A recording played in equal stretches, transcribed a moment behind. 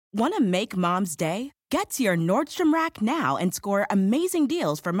Want to make Mom's day? Get to your Nordstrom Rack now and score amazing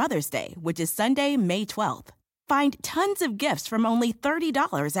deals for Mother's Day, which is Sunday, May 12th. Find tons of gifts from only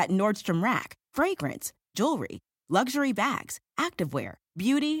 $30 at Nordstrom Rack. Fragrance, jewelry, luxury bags, activewear,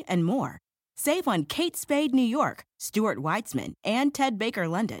 beauty, and more. Save on Kate Spade New York, Stuart Weitzman, and Ted Baker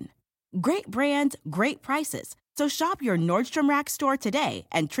London. Great brands, great prices. So shop your Nordstrom Rack store today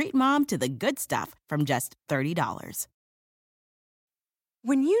and treat Mom to the good stuff from just $30.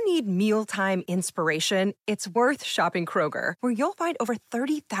 When you need mealtime inspiration, it's worth shopping Kroger, where you'll find over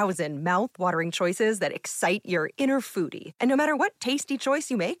 30,000 mouth-watering choices that excite your inner foodie. And no matter what tasty choice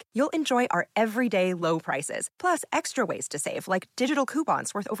you make, you'll enjoy our everyday low prices, plus extra ways to save, like digital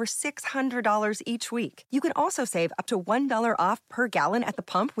coupons worth over $600 each week. You can also save up to $1 off per gallon at the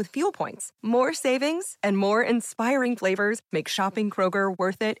pump with fuel points. More savings and more inspiring flavors make shopping Kroger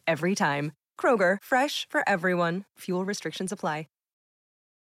worth it every time. Kroger, fresh for everyone. Fuel restrictions apply.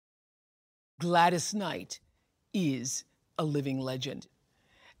 Gladys Knight is a living legend.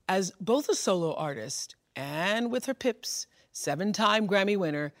 As both a solo artist and with her Pips, 7-time Grammy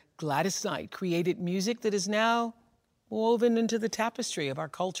winner, Gladys Knight created music that is now woven into the tapestry of our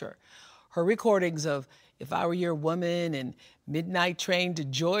culture. Her recordings of If I Were Your Woman and Midnight Train to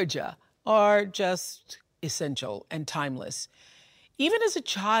Georgia are just essential and timeless. Even as a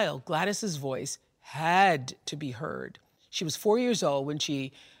child, Gladys's voice had to be heard. She was 4 years old when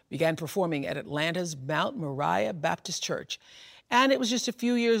she began performing at Atlanta's Mount Moriah Baptist Church. And it was just a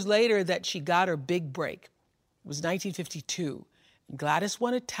few years later that she got her big break. It was 1952, and Gladys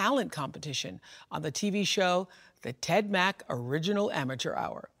won a talent competition on the TV show, The Ted Mack Original Amateur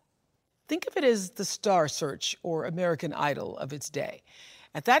Hour. Think of it as the Star Search or American Idol of its day.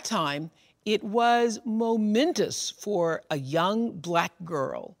 At that time, it was momentous for a young Black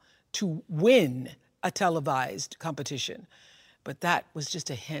girl to win a televised competition. But that was just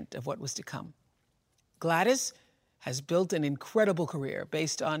a hint of what was to come. Gladys has built an incredible career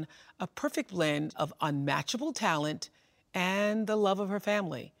based on a perfect blend of unmatchable talent and the love of her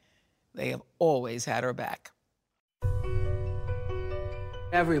family. They have always had her back.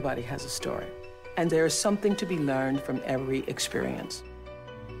 Everybody has a story, and there is something to be learned from every experience.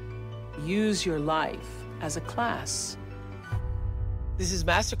 Use your life as a class. This is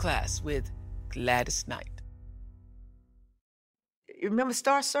Masterclass with Gladys Knight. You remember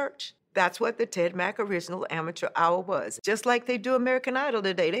Star Search? That's what the Ted Mack Original Amateur Hour was. Just like they do American Idol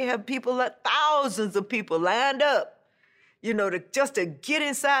today. They have people, thousands of people lined up, just to get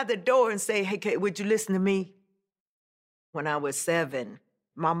inside the door and say, hey, Kate, would you listen to me? When I was 7,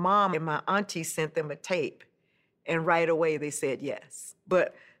 my mom and my auntie sent them a tape, and right away they said yes.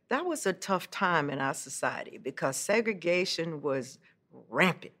 But that was a tough time in our society because segregation was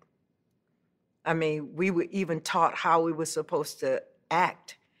rampant. I mean, we were even taught how we were supposed to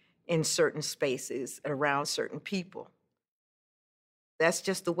act in certain spaces around certain people. That's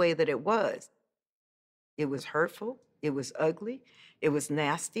just the way that it was. It was hurtful, it was ugly, it was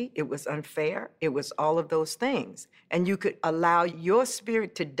nasty, it was unfair, it was all of those things. And you could allow your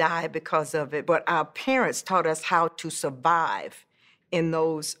spirit to die because of it, but our parents taught us how to survive in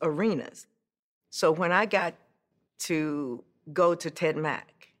those arenas. So when I got to go to Ted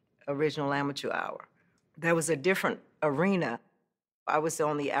Mack Original Amateur Hour, there was a different arena. I was the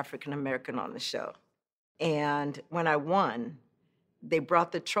only African-American on the show. And when I won, they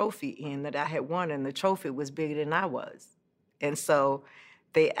brought the trophy in that I had won, and the trophy was bigger than I was. And so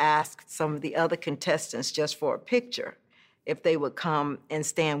they asked some of the other contestants just for a picture if they would come and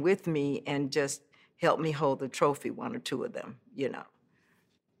stand with me and just help me hold the trophy, one or two of them,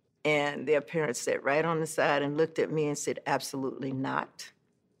 And their parents sat right on the side and looked at me and said, absolutely not.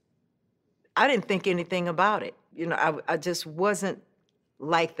 I didn't think anything about it. I just wasn't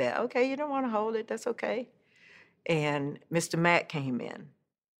like that. Okay, you don't want to hold it, that's okay. And Mr. Mack came in.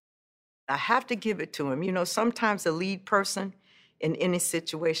 I have to give it to him. Sometimes the lead person in any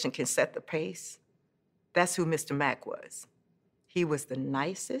situation can set the pace. That's who Mr. Mack was. He was the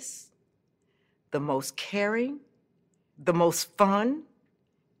nicest, the most caring, the most fun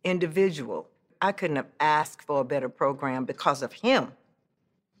individual. I couldn't have asked for a better program because of him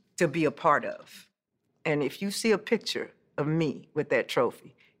to be a part of. And if you see a picture of me with that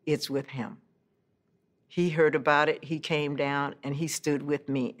trophy, it's with him. He heard about it, he came down, and he stood with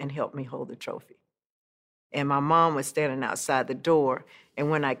me and helped me hold the trophy. And my mom was standing outside the door, and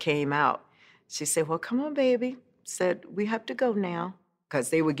when I came out, she said, well, come on, baby. Said, we have to go now, because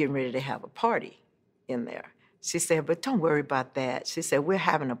they were getting ready to have a party in there. She said, but don't worry about that. She said, we're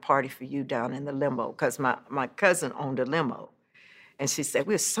having a party for you down in the limo, because my cousin owned a limo. And she said,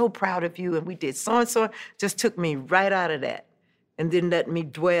 we're so proud of you, and we did so-and-so. Just took me right out of that. and didn't let me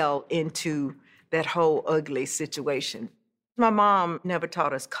dwell into that whole ugly situation. My mom never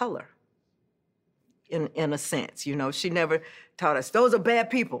taught us color in a sense, you know. She never taught us, those are bad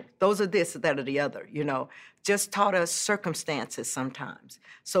people, those are this, that, or the other, you know. Just taught us circumstances sometimes.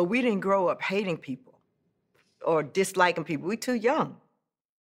 So we didn't grow up hating people or disliking people. We too young.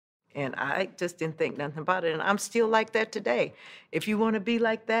 And I just didn't think nothing about it. And I'm still like that today. If you want to be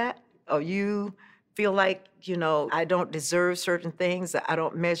like that, or you feel like, you know, I don't deserve certain things, I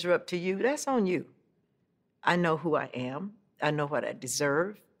don't measure up to you, that's on you. I know who I am. I know what I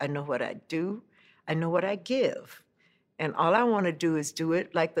deserve. I know what I do. I know what I give. And all I want to do is do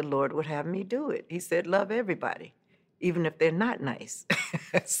it like the Lord would have me do it. He said, love everybody, even if they're not nice.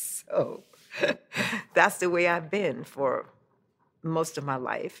 So that's the way I've been for most of my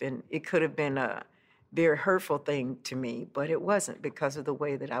life. And it could have been a very hurtful thing to me, but it wasn't because of the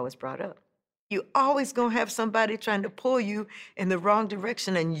way that I was brought up. You always gonna have somebody trying to pull you in the wrong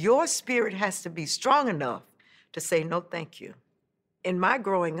direction, and your spirit has to be strong enough to say, no, thank you. In my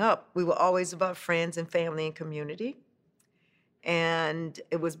growing up, we were always about friends and family and community. And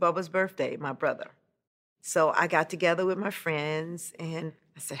it was Bubba's birthday, my brother. So I got together with my friends and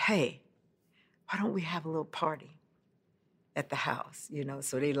I said, hey, why don't we have a little party at the house? You know,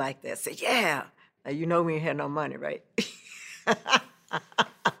 so they liked that. I said, yeah. Now, you know we ain't had no money, right?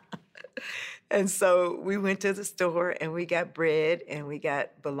 And so we went to the store and we got bread and we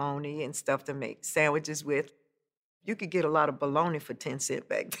got bologna and stuff to make sandwiches with. You could get a lot of bologna for 10 cents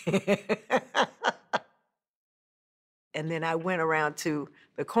back then. And then I went around to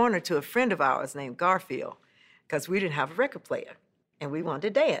the corner to a friend of ours named Garfield, because we didn't have a record player and we wanted to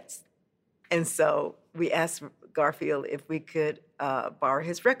dance. And so we asked Garfield if we could borrow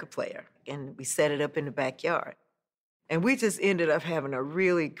his record player, and we set it up in the backyard. And we just ended up having a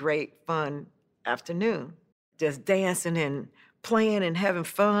really great, fun afternoon, just dancing and playing and having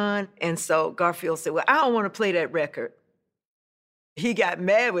fun. And so Garfield said, well, I don't want to play that record. He got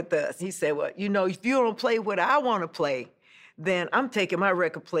mad with us. He said, well, you know, if you don't play what I want to play, then I'm taking my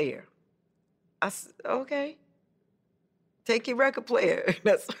record player. I said, okay, take your record player.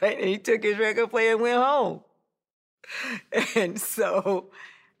 That's right. And he took his record player and went home. And so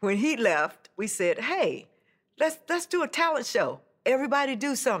when he left, we said, hey, let's do a talent show. Everybody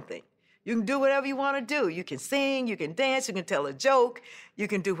do something. You can do whatever you want to do. You can sing, you can dance, you can tell a joke, you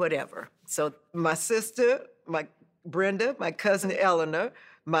can do whatever. So my sister, my Brenda, my cousin Eleanor,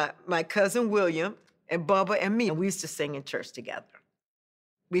 my cousin William, and Bubba and me, and we used to sing in church together.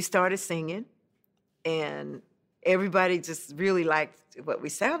 We started singing, and everybody just really liked what we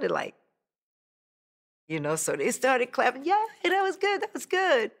sounded like. You know, so they started clapping, yeah, that was good, that was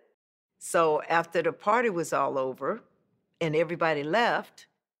good. So after the party was all over and everybody left,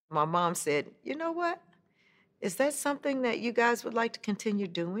 my mom said, you know what? Is that something that you guys would like to continue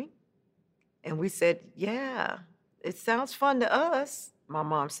doing? And we said, yeah, it sounds fun to us. My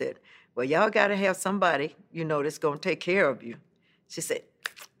mom said, well, y'all got to have somebody, you know, that's going to take care of you. She said,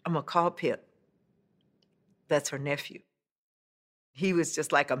 I'm going to call Pip. That's her nephew. He was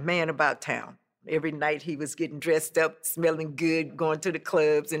just like a man about town. Every night he was getting dressed up, smelling good, going to the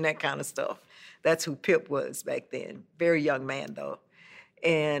clubs and that kind of stuff. That's who Pip was back then. Very young man, though.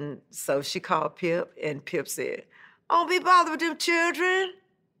 And so she called Pip, and Pip said, don't be bothered with them children.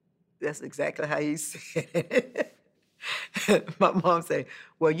 That's exactly how he said it. My mom said,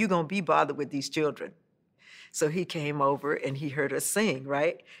 well, you're going to be bothered with these children. So he came over and he heard us sing,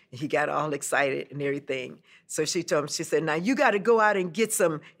 right? And he got all excited and everything. So she told him, she said, now you got to go out and get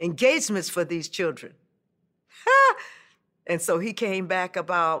some engagements for these children. And so he came back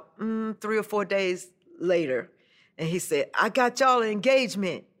about 3 or 4 days later, and he said, I got y'all an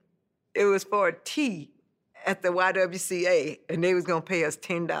engagement. It was for a tea at the YWCA, and they was going to pay us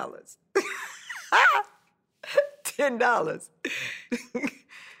 $10. $10.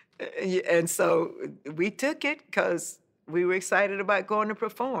 And so we took it because we were excited about going to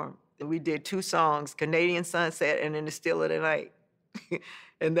perform. We did 2 songs, Canadian Sunset and In the Still of the Night.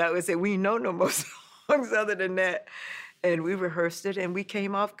 And that was it. We know no more songs other than that. And we rehearsed it and we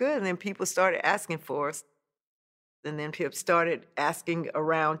came off good. And then people started asking for us. And then Pip started asking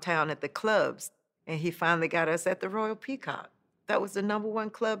around town at the clubs. And he finally got us at the Royal Peacock. That was the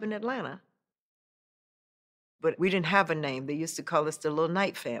 #1 club in Atlanta. But we didn't have a name. They used to call us the Little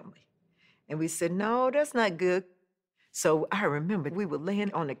Night Family. And we said, no, that's not good. So I remember we were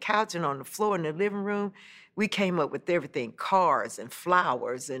laying on the couch and on the floor in the living room. We came up with everything, cars and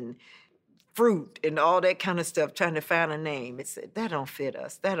flowers and fruit and all that kind of stuff, trying to find a name. It said, that don't fit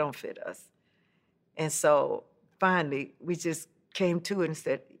us, that don't fit us. And so finally, we just came to it and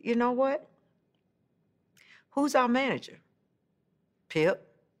said, you know what? Who's our manager? Pip.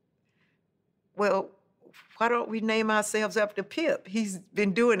 Well, why don't we name ourselves after Pip? He's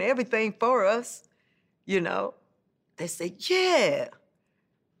been doing everything for us, you know. They said, yeah,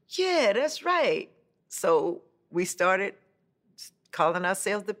 that's right. So we started calling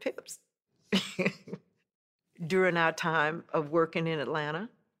ourselves the Pips. During our time of working in Atlanta,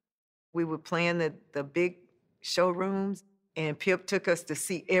 we were playing the big showrooms, and Pip took us to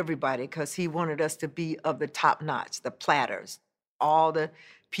see everybody because he wanted us to be of the top notch, the Platters, all the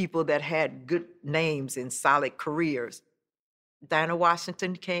people that had good names and solid careers. Dinah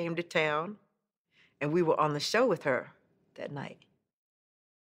Washington came to town, and we were on the show with her that night.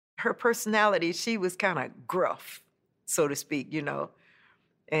 Her personality, she was kind of gruff, so to speak, you know,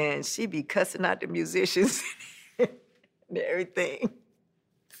 and she'd be cussing out the musicians and everything.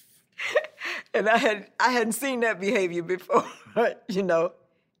 And I hadn't seen that behavior before, you know.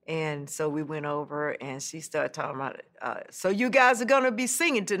 And so we went over, and she started talking about it. So you guys are gonna be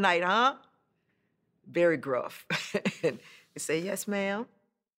singing tonight, huh? Very gruff. And we said, yes, ma'am.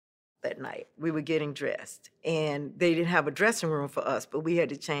 That night, we were getting dressed, and they didn't have a dressing room for us, but we had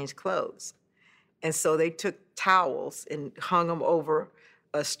to change clothes. And so they took towels and hung them over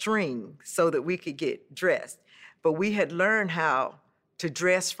a string so that we could get dressed. But we had learned how to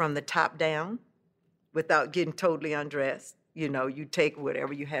dress from the top down without getting totally undressed. You know, you take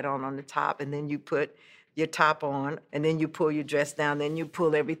whatever you had on the top, and then you put your top on, and then you pull your dress down, then you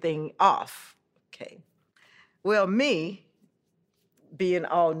pull everything off, okay? Well, me, being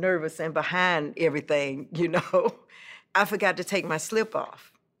all nervous and behind everything, you know, I forgot to take my slip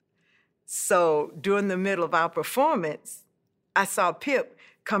off. So during the middle of our performance, I saw Pip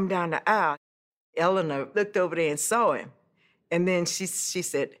come down the aisle. Eleanor looked over there and saw him. And then she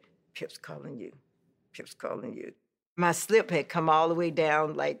said, Pip's calling you. Pip's calling you. My slip had come all the way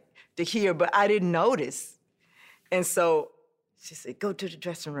down like to here, but I didn't notice. And so she said, go to the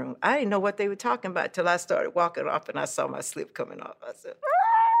dressing room. I didn't know what they were talking about till I started walking off and I saw my slip coming off. I said,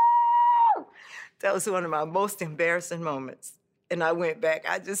 "Ah!" That was one of my most embarrassing moments. And I went back,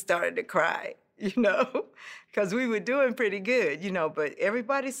 I just started to cry, you know, because we were doing pretty good, you know, but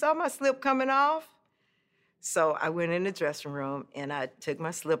everybody saw my slip coming off. So I went in the dressing room and I took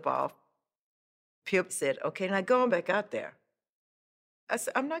my slip off. Pip said, okay, now going back out there. I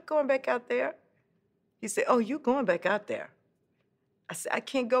said, I'm not going back out there. He said, oh, you're going back out there. I said, I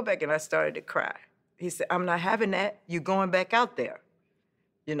can't go back, and I started to cry. He said, I'm not having that. You're going back out there.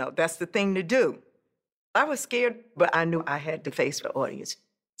 You know, that's the thing to do. I was scared, but I knew I had to face the audience.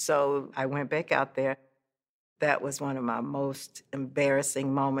 So I went back out there. That was one of my most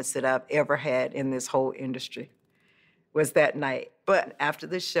embarrassing moments that I've ever had in this whole industry, was that night. But after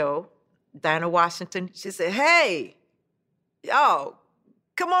the show, Dinah Washington, she said, hey, y'all,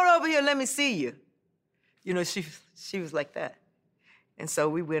 come on over here, let me see you. You know, she was like that. And so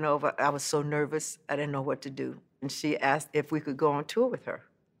we went over. I was so nervous, I didn't know what to do. And she asked if we could go on tour with her.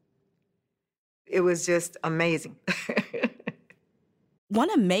 It was just amazing.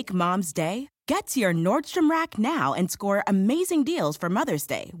 Want to make Mom's Day? Get to your Nordstrom Rack now and score amazing deals for Mother's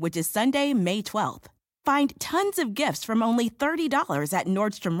Day, which is Sunday, May 12th. Find tons of gifts from only $30 at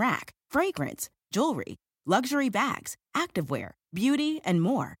Nordstrom Rack. Fragrance, jewelry, luxury bags, activewear, beauty, and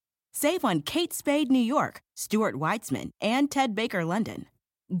more. Save on Kate Spade New York, Stuart Weitzman, and Ted Baker London.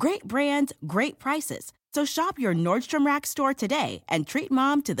 Great brands, great prices. So shop your Nordstrom Rack store today and treat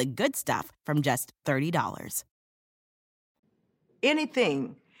Mom to the good stuff from just $30.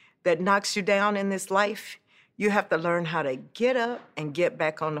 Anything that knocks you down in this life, you have to learn how to get up and get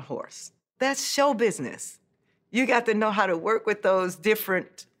back on the horse. That's show business. You got to know how to work with those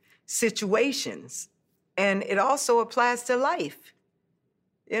different situations. And it also applies to life.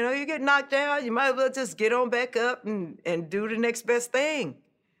 You know, you get knocked down, you might as well just get on back up and do the next best thing.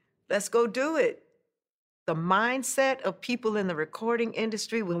 Let's go do it. The mindset of people in the recording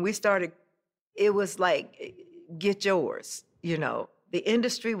industry, when we started, it was like, get yours, you know. The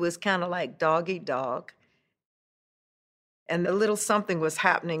industry was kind of like dog eat dog. And a little something was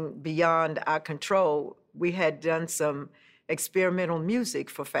happening beyond our control. We had done some experimental music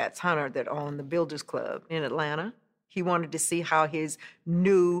for Fats Hunter that owned the Builders Club in Atlanta. He wanted to see how his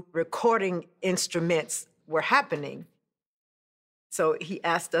new recording instruments were happening. So he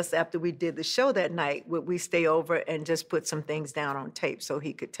asked us after we did the show that night, would we stay over and just put some things down on tape so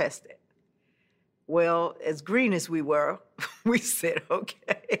he could test it? Well, as green as we were, we said,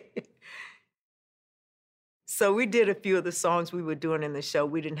 okay. So we did a few of the songs we were doing in the show.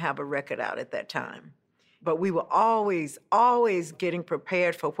 We didn't have a record out at that time. But we were always, always getting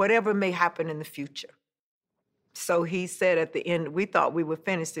prepared for whatever may happen in the future. So he said at the end, we thought we were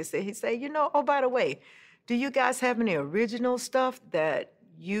finished. He said, you know, oh, by the way, do you guys have any original stuff that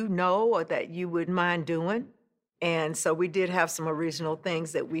you know or that you wouldn't mind doing? And so we did have some original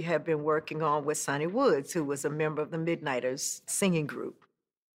things that we had been working on with Sonny Woods, who was a member of the Midnighters singing group.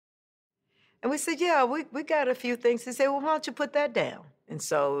 And we said, yeah, we got a few things. He said, well, why don't you put that down? And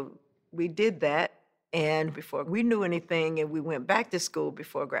so we did that. And before we knew anything and we went back to school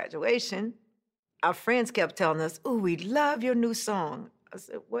before graduation, our friends kept telling us, oh, we love your new song. I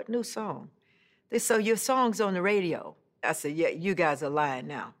said, what new song? They said, so your song's on the radio. I said, yeah, you guys are lying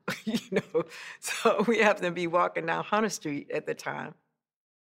now. So we happened to be walking down Hunter Street at the time.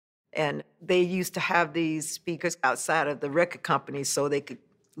 And they used to have these speakers outside of the record companies so they could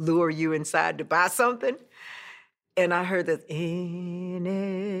lure you inside to buy something. And I heard this, in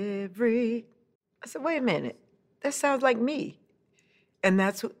every... I said, wait a minute, that sounds like me. And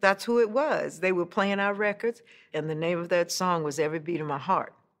that's who it was. They were playing our records, and the name of that song was Every Beat of My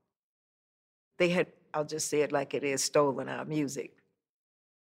Heart. They had, I'll just say it like it is, stolen our music.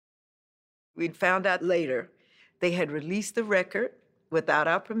 We'd found out later they had released the record without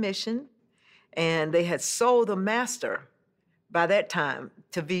our permission, and they had sold the master by that time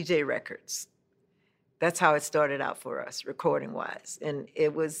to VJ Records. That's how it started out for us, recording-wise. And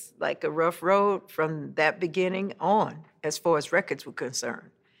it was like a rough road from that beginning on, as far as records were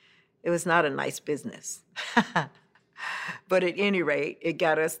concerned. It was not a nice business. But at any rate, it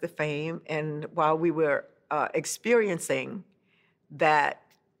got us the fame. And while we were experiencing that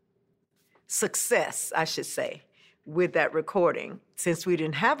success, I should say, with that recording, since we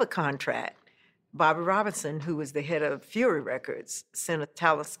didn't have a contract, Bobby Robinson, who was the head of Fury Records, sent a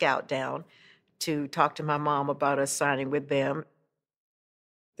talent scout down to talk to my mom about us signing with them.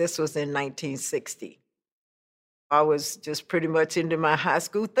 This was in 1960. I was just pretty much into my high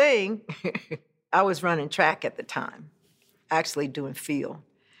school thing. I was running track at the time, actually doing field,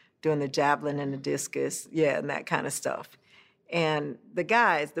 doing the javelin and the discus, and that kind of stuff. And the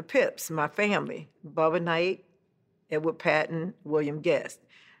guys, the Pips, my family, Bubba Knight, Edward Patton, William Guest,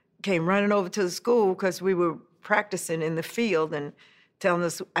 came running over to the school because we were practicing in the field and telling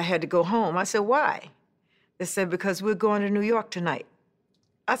us I had to go home. I said, why? They said, because we're going to New York tonight.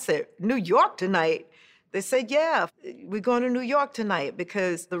 I said, New York tonight? They said, yeah, we're going to New York tonight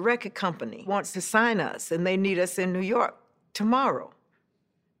because the record company wants to sign us and they need us in New York tomorrow.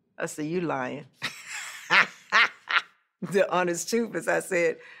 I said, you lying. The honest truth is I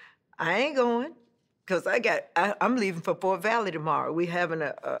said, I ain't going because I'm leaving for Fort Valley tomorrow. We're having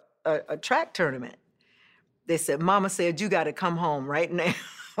a track tournament. They said, Mama said, you got to come home right now.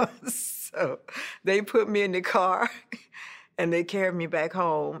 So they put me in the car and they carried me back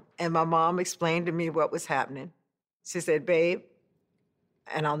home. And my mom explained to me what was happening. She said, babe,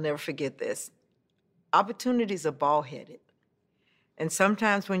 and I'll never forget this, opportunities are ball-headed. And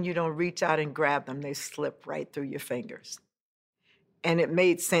sometimes when you don't reach out and grab them, they slip right through your fingers. And it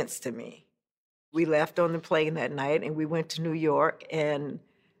made sense to me. We left on the plane that night and we went to New York, and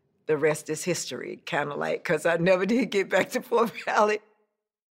the rest is history, kind of like, because I never did get back to Fort Valley.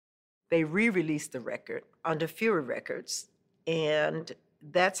 They re-released the record under Fury Records, and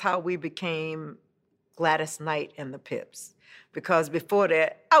that's how we became Gladys Knight and the Pips. Because before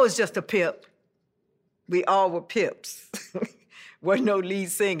that, I was just a Pip. We all were Pips. Wasn't no lead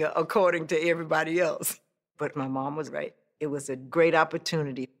singer, according to everybody else. But my mom was right. It was a great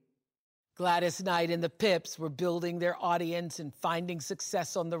opportunity. Gladys Knight and the Pips were building their audience and finding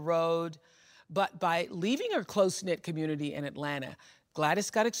success on the road. But by leaving her close-knit community in Atlanta, Gladys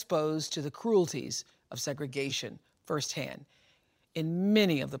got exposed to the cruelties of segregation firsthand. In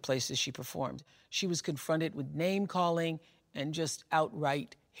many of the places she performed, she was confronted with name-calling and just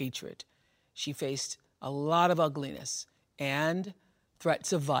outright hatred. She faced a lot of ugliness and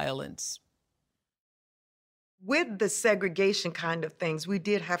threats of violence. With the segregation kind of things, we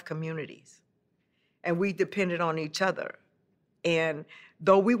did have communities, and we depended on each other. And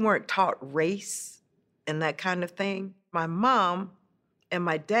though we weren't taught race and that kind of thing, my mom and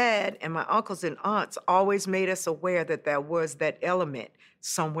my dad and my uncles and aunts always made us aware that there was that element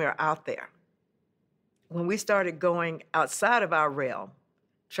somewhere out there. When we started going outside of our realm,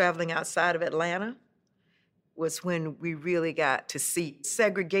 traveling outside of Atlanta, was when we really got to see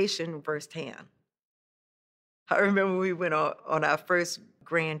segregation firsthand. I remember we went on our first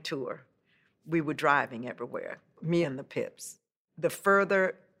grand tour. We were driving everywhere, me and the Pips. The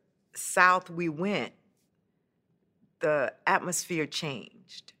further south we went, the atmosphere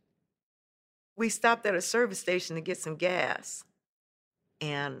changed. We stopped at a service station to get some gas,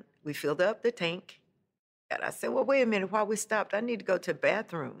 and we filled up the tank. And I said, well, wait a minute, while we stopped, I need to go to the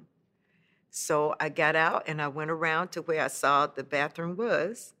bathroom. So I got out and I went around to where I saw the bathroom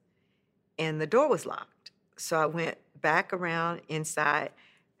was, and the door was locked. So I went back around inside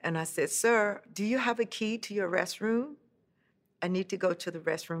and I said, "Sir, do you have a key to your restroom? I need to go to the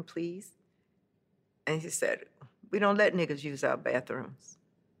restroom, please." And he said, "We don't let niggas use our bathrooms."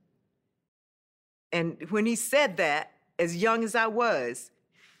 And when he said that, as young as I was,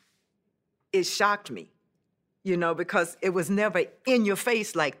 it shocked me, because it was never in your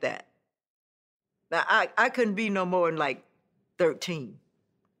face like that. Now, I couldn't be no more than like 13,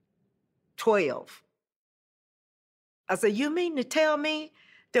 12. I said, "You mean to tell me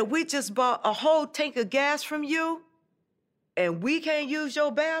that we just bought a whole tank of gas from you and we can't use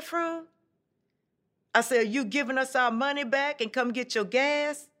your bathroom?" I said, "Are you giving us our money back and come get your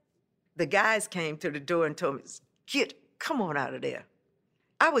gas?" The guys came to the door and told me, come on out of there."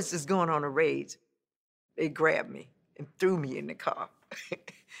 I was just going on a rage. They grabbed me and threw me in the car. I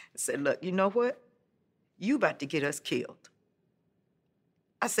said, "Look, you know what? You about to get us killed."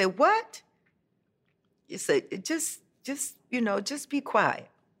 I said, "What?" He said, just be quiet.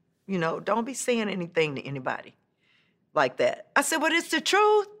 Don't be saying anything to anybody like that." I said, "But it's the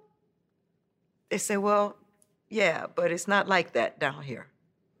truth." They said, "Well, yeah, but it's not like that down here."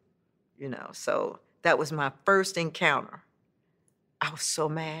 So that was my first encounter. I was so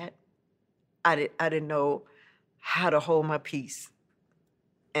mad. I didn't know how to hold my peace.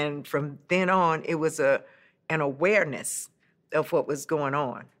 And from then on, it was an awareness of what was going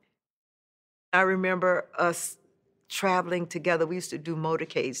on. I remember us traveling together. We used to do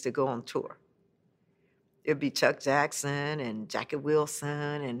motorcades to go on tour. It'd be Chuck Jackson and Jackie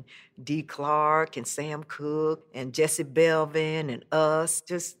Wilson and Dee Clark and Sam Cooke and Jesse Belvin and us,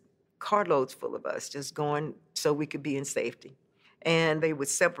 just carloads full of us, just going so we could be in safety. And they would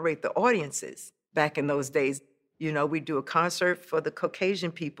separate the audiences. Back in those days, we'd do a concert for the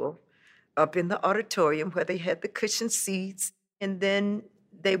Caucasian people up in the auditorium where they had the cushioned seats, and then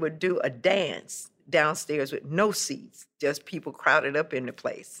they would do a dance downstairs with no seats, just people crowded up in the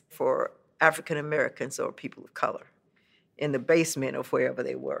place for African Americans or people of color in the basement of wherever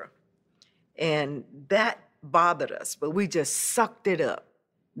they were. And that bothered us, but we just sucked it up.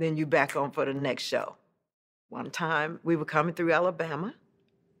 Then you back on for the next show. One time we were coming through Alabama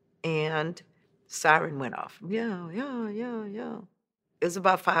and siren went off. Yeah. It was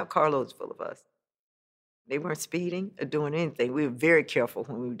about 5 carloads full of us. They weren't speeding or doing anything. We were very careful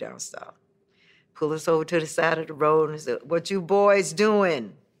when we were down south. Pull us over to the side of the road and said, "What you boys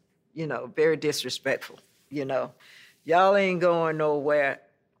doing?" Very disrespectful, "Y'all ain't going nowhere."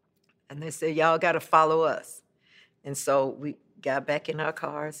 And they said, "Y'all got to follow us." And so we got back in our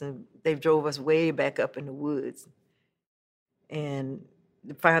cars and they drove us way back up in the woods. And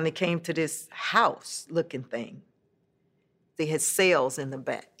finally came to this house-looking thing. They had cells in the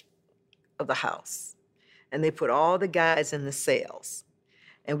back of the house. And they put all the guys in the cells.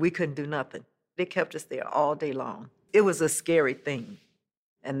 And we couldn't do nothing. They kept us there all day long. It was a scary thing.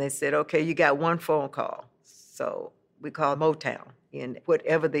 And they said, "Okay, you got one phone call." So we called Motown. And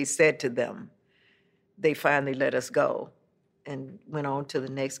whatever they said to them, they finally let us go and went on to the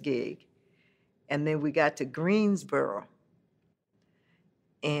next gig. And then we got to Greensboro.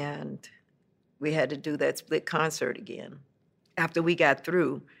 And we had to do that split concert again. After we got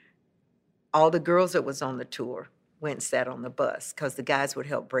through, all the girls that was on the tour went and sat on the bus because the guys would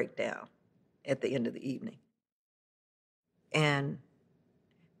help break down at the end of the evening. And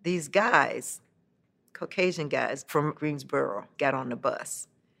these guys, Caucasian guys from Greensboro, got on the bus.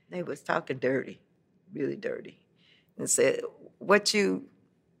 They was talking dirty, really dirty, and said,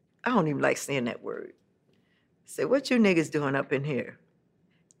 I don't even like saying that word. Said, "What you niggas doing up in here?"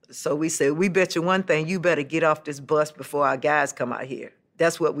 So we said, "We bet you one thing, you better get off this bus before our guys come out here.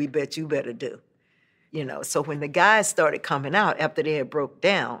 That's what we bet you better do." So when the guys started coming out after they had broke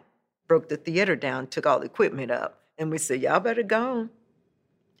the theater down, took all the equipment up, and we said, "Y'all better go on."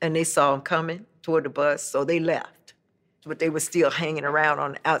 And they saw them coming toward the bus, so they left. But they were still hanging around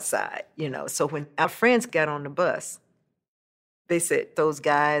on the outside, So when our friends got on the bus, they said, "Those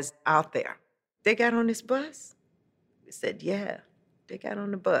guys out there, they got on this bus?" We said, "Yeah, they got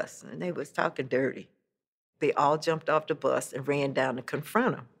on the bus," and they was talking dirty. They all jumped off the bus and ran down to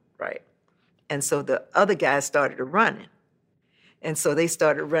confront them, right? And so the other guys started running. And so they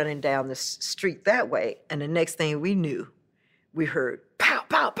started running down the street that way, and the next thing we knew, we heard pow,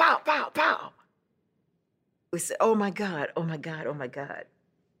 pow, pow, pow, pow. We said, "Oh my God, oh my God, oh my God."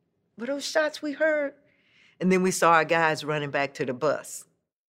 Were those shots we heard? And then we saw our guys running back to the bus.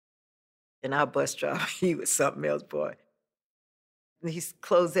 And our bus driver, he was something else, boy. And he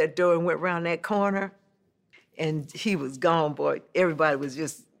closed that door and went around that corner, and he was gone, boy. Everybody was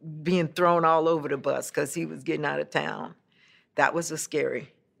just being thrown all over the bus because he was getting out of town. That was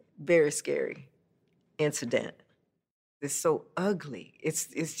very scary. incident. It's so ugly. It's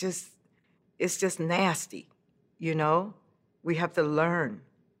just nasty, you know? We have to learn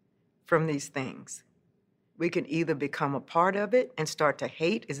from these things. We can either become a part of it and start to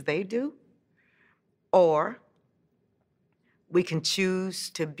hate as they do, or we can choose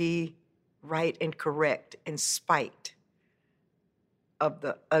to be right and correct in spite of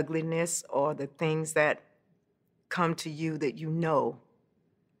the ugliness or the things that come to you that you know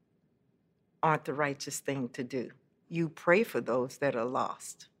aren't the righteous thing to do. You pray for those that are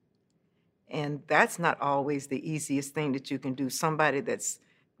lost. And that's not always the easiest thing that you can do. Somebody that's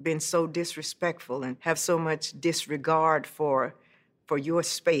been so disrespectful and have so much disregard for your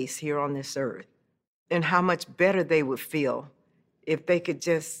space here on this earth. And how much better they would feel if they could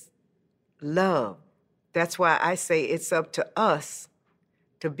just love. That's why I say it's up to us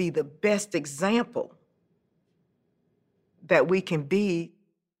to be the best example that we can be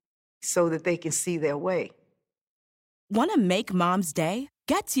so that they can see their way. Want to make Mom's Day?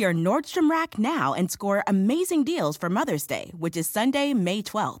 Get to your Nordstrom Rack now and score amazing deals for Mother's Day, which is Sunday, May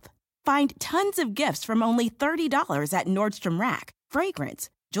 12th. Find tons of gifts from only $30 at Nordstrom Rack. Fragrance,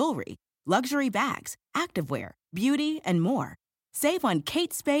 jewelry, luxury bags, activewear, beauty, and more. Save on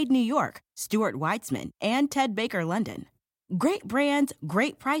Kate Spade New York, Stuart Weitzman, and Ted Baker London. Great brands,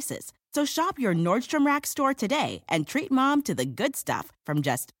 great prices. So shop your Nordstrom Rack store today and treat Mom to the good stuff from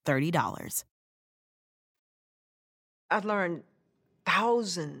just $30. I've learned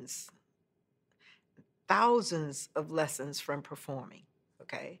thousands of lessons from performing,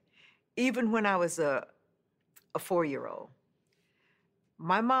 okay? Even when I was a 4-year-old.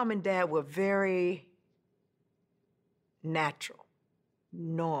 My mom and dad were very natural,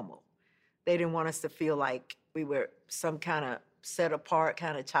 normal. They didn't want us to feel like we were some kind of set apart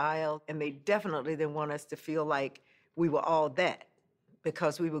kind of child, and they definitely didn't want us to feel like we were all that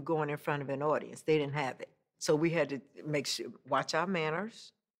because we were going in front of an audience. They didn't have it. So we had to watch our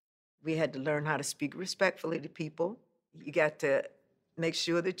manners. We had to learn how to speak respectfully to people. You got to make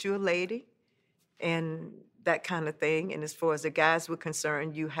sure that you're a lady and that kind of thing. And as far as the guys were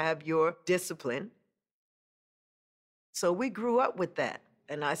concerned, you have your discipline. So we grew up with that,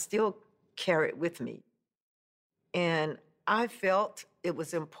 and I still carry it with me. And I felt it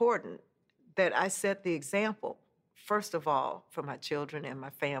was important that I set the example, first of all, for my children and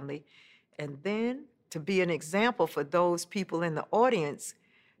my family, and then to be an example for those people in the audience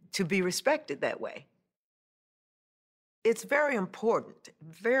to be respected that way. It's very important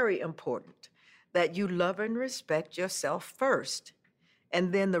that you love and respect yourself first.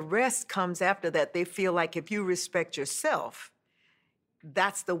 And then the rest comes after that. They feel like if you respect yourself,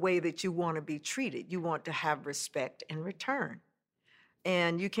 that's the way that you want to be treated. You want to have respect in return.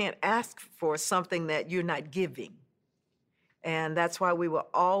 And you can't ask for something that you're not giving. And that's why we were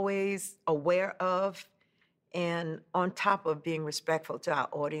always aware of and on top of being respectful to our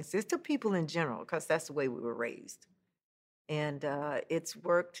audiences, to people in general, because that's the way we were raised. And it's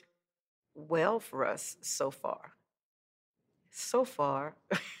worked well for us so far. So far.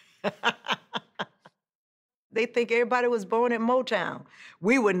 They think everybody was born at Motown.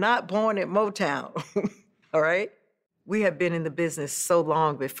 We were not born at Motown, all right? We have been in the business so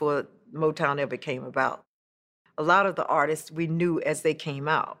long before Motown ever came about. A lot of the artists we knew as they came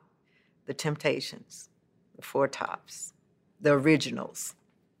out, the Temptations, the Four Tops, the Originals,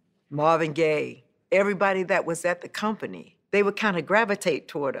 Marvin Gaye, everybody that was at the company, they would kind of gravitate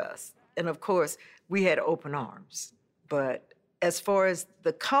toward us. And of course, we had open arms. But as far as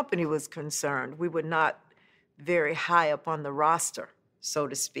the company was concerned, we were not very high up on the roster, so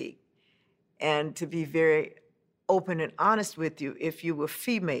to speak. And to be very open and honest with you, if you were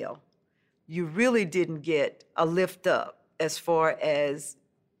female, you really didn't get a lift up as far as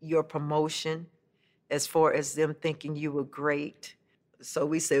your promotion, as far as them thinking you were great. So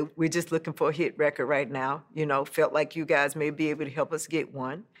we said, we're just looking for a hit record right now. You know, felt like you guys may be able to help us get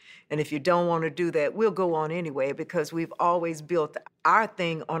one. And if you don't want to do that, we'll go on anyway, because we've always built our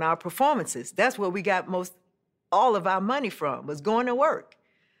thing on our performances. That's where we got all of our money from, was going to work,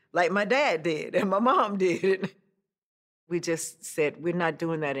 like my dad did and my mom did. We just said, we're not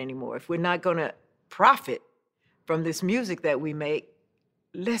doing that anymore. If we're not going to profit from this music that we make,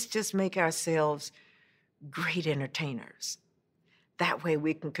 let's just make ourselves great entertainers. That way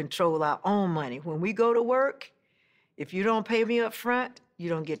we can control our own money. When we go to work, if you don't pay me up front, you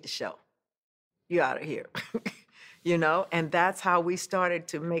don't get the show. You're out of here, you know? And that's how we started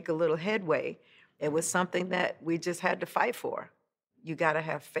to make a little headway. It was something that we just had to fight for. You gotta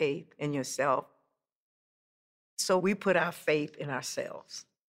have faith in yourself. So we put our faith in ourselves.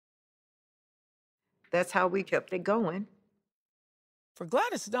 That's how we kept it going. For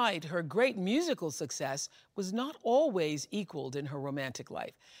Gladys Knight, her great musical success was not always equaled in her romantic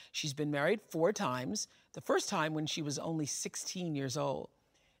life. She's been married 4 times, the first time when she was only 16 years old.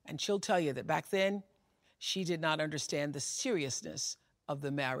 And she'll tell you that back then, she did not understand the seriousness of the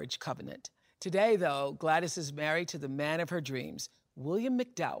marriage covenant. Today, though, Gladys is married to the man of her dreams, William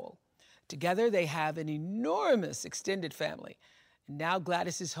McDowell. Together, they have an enormous extended family. And now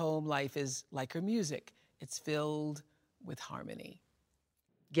Gladys's home life is like her music. It's filled with harmony.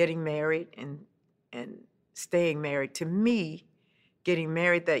 Getting married and staying married, to me, getting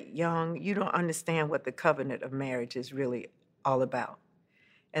married that young, you don't understand what the covenant of marriage is really all about.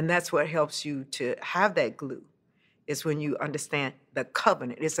 And that's what helps you to have that glue, is when you understand the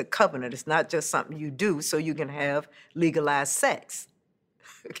covenant. It's a covenant. It's not just something you do so you can have legalized sex.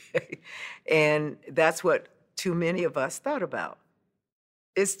 Okay? And that's what too many of us thought about.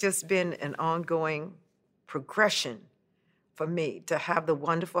 It's just been an ongoing progression for me to have the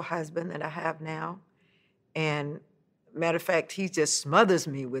wonderful husband that I have now. And matter of fact, he just smothers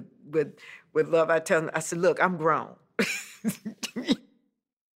me with love. I tell him, I said, look, I'm grown.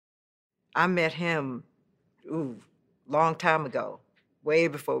 I met him, long time ago, way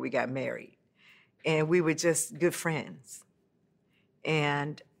before we got married. And we were just good friends.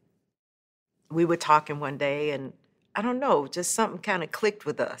 And we were talking one day, and I don't know, just something kind of clicked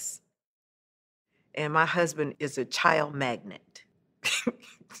with us. And my husband is a child magnet.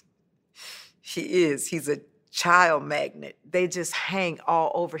 He is. He's a child magnet. They just hang all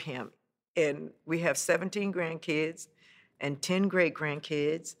over him. And we have 17 grandkids and 10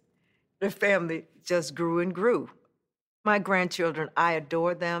 great-grandkids. The family just grew and grew. My grandchildren, I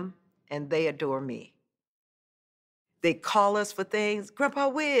adore them, and they adore me. They call us for things. Grandpa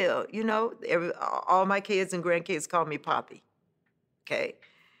Will, you know, all my kids and grandkids call me Poppy, okay?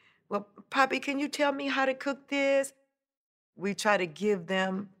 Well, Poppy, can you tell me how to cook this? We try to give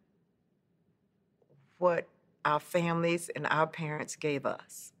them what our families and our parents gave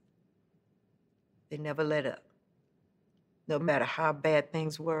us. They never let up, no matter how bad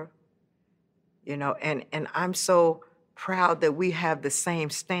things were, you know, and I'm so proud that we have the same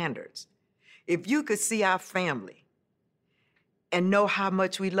standards. If you could see our family and know how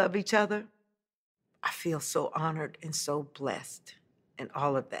much we love each other, I feel so honored and so blessed and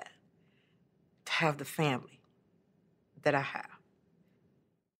all of that, to have the family that I have.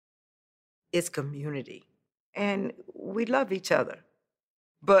 It's community, and we love each other.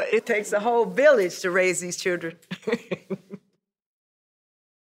 But it takes a whole village to raise these children.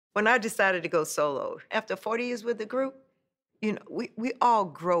 When I decided to go solo, after 40 years with the group, you know, we all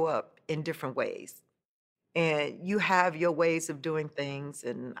grow up in different ways. And you have your ways of doing things,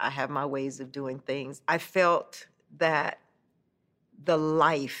 and I have my ways of doing things. I felt that the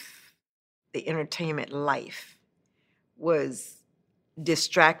life, the entertainment life, was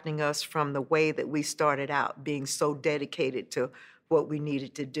distracting us from the way that we started out, being so dedicated to what we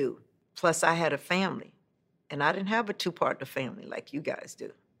needed to do. Plus, I had a family, and I didn't have a two-partner family like you guys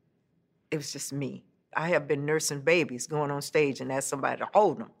do. It was just me. I have been nursing babies, going on stage and ask somebody to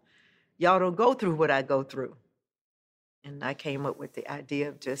hold them. Y'all don't go through what I go through. And I came up with the idea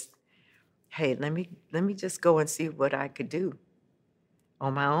of just, hey, let me just go and see what I could do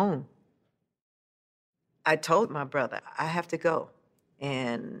on my own. I told my brother, I have to go.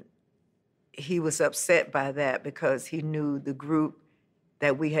 And he was upset by that because he knew the group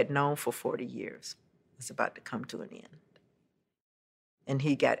that we had known for 40 years was about to come to an end. And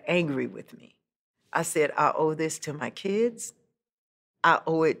he got angry with me. I said, I owe this to my kids. I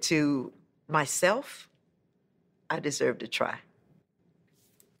owe it to myself. I deserve to try.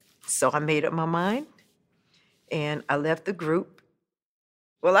 So I made up my mind, and I left the group.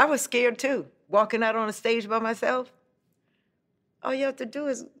 Well, I was scared too, walking out on a stage by myself. All you have to do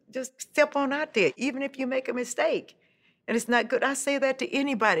is just step on out there, even if you make a mistake. And it's not good. I say that to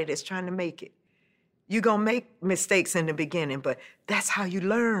anybody that's trying to make it. You're gonna make mistakes in the beginning, but that's how you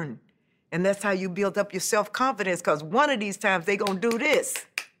learn. And that's how you build up your self-confidence, because one of these times they're gonna do this.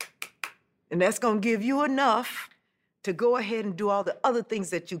 And that's gonna give you enough to go ahead and do all the other things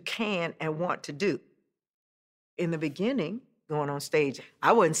that you can and want to do. In the beginning, going on stage,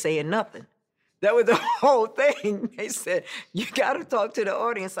 I wasn't saying nothing. That was the whole thing. They said, you gotta talk to the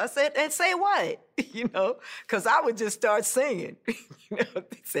audience. I said, and say what? You know, because I would just start singing. You know,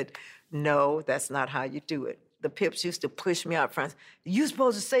 they said, no, that's not how you do it. The Pips used to push me out front. You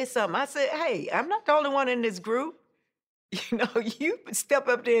supposed to say something. I said, hey, I'm not the only one in this group. You know, you step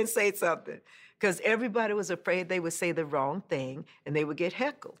up there and say something. Because everybody was afraid they would say the wrong thing and they would get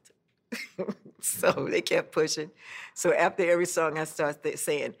heckled. So they kept pushing. So after every song, I started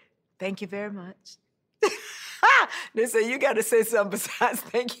saying, thank you very much. They say, you got to say something besides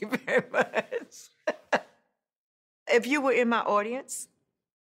thank you very much. If you were in my audience,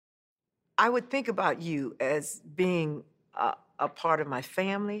 I would think about you as being a part of my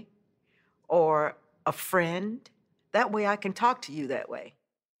family or a friend. That way I can talk to you that way.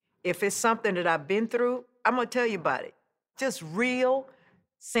 If it's something that I've been through, I'm going to tell you about it. Just real,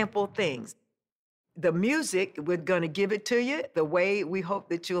 simple things. The music, we're going to give it to you the way we hope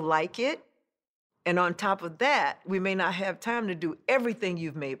that you'll like it. And on top of that, we may not have time to do everything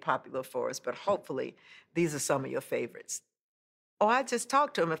you've made popular for us, but hopefully these are some of your favorites. Or I just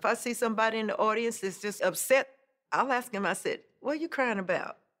talk to them. If I see somebody in the audience that's just upset, I'll ask him, I said, what are you crying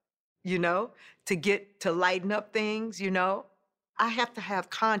about? You know, to lighten up things, you know. I have to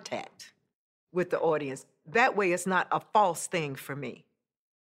have contact with the audience. That way it's not a false thing for me.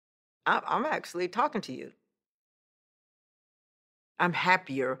 I'm actually talking to you. I'm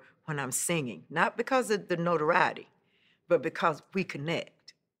happier when I'm singing, not because of the notoriety, but because we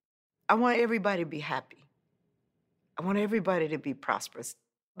connect. I want everybody to be happy. I want everybody to be prosperous.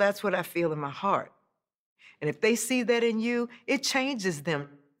 That's what I feel in my heart. And if they see that in you, it changes them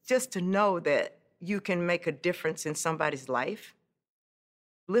just to know that you can make a difference in somebody's life.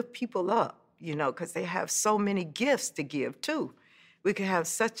 Lift people up, you know, because they have so many gifts to give, too. We could have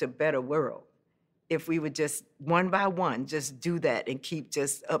such a better world if we would just, one by one, just do that and keep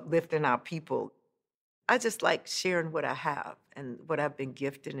just uplifting our people. I just like sharing what I have and what I've been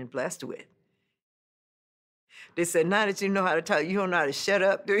gifted and blessed with. They said, now that you know how to talk, you don't know how to shut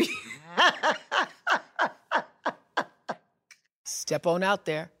up, do you? Step on out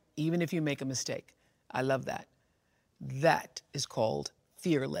there, even if you make a mistake. I love that. That is called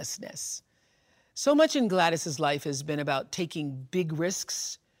fearlessness. So much in Gladys's life has been about taking big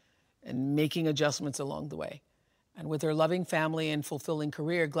risks and making adjustments along the way. And with her loving family and fulfilling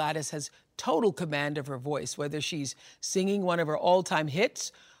career, Gladys has total command of her voice, whether she's singing one of her all-time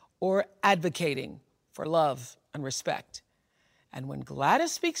hits or advocating for love and respect. And when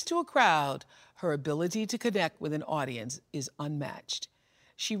Gladys speaks to a crowd, her ability to connect with an audience is unmatched.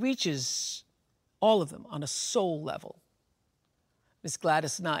 She reaches all of them on a soul level. Miss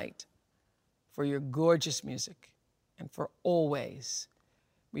Gladys Knight, for your gorgeous music and for always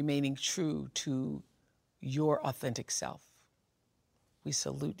remaining true to your authentic self. We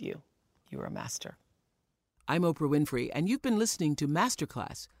salute you. You're a master. I'm Oprah Winfrey, and you've been listening to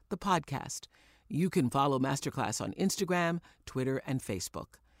Masterclass, the podcast. You can follow Masterclass on Instagram, Twitter, and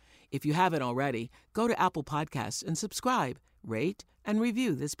Facebook. If you haven't already, go to Apple Podcasts and subscribe, rate, and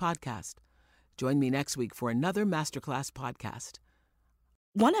review this podcast. Join me next week for another Masterclass podcast.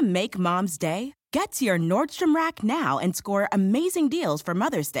 Want to make Mom's Day? Get to your Nordstrom Rack now and score amazing deals for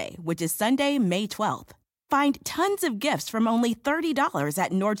Mother's Day, which is Sunday, May 12th. Find tons of gifts from only $30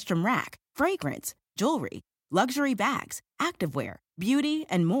 at Nordstrom Rack. Fragrance, jewelry, luxury bags, activewear, beauty,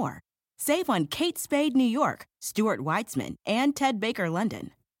 and more. Save on Kate Spade New York, Stuart Weitzman, and Ted Baker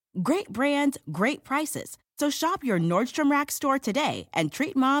London. Great brands, great prices. So shop your Nordstrom Rack store today and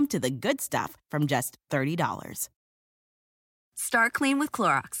treat Mom to the good stuff from just $30. Start clean with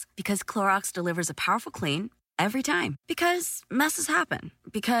Clorox, because Clorox delivers a powerful clean every time. Because messes happen.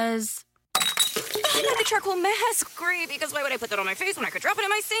 Because I got the charcoal mask. Great, because why would I put that on my face when I could drop it in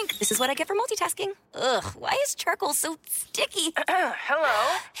my sink? This is what I get for multitasking. Ugh, why is charcoal so sticky?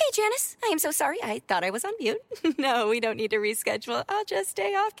 Hello? Hey, Janice. I am so sorry. I thought I was on mute. No, we don't need to reschedule. I'll just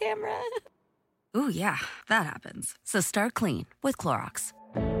stay off camera. Ooh, yeah, that happens. So start clean with Clorox.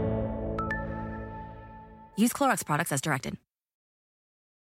 Use Clorox products as directed.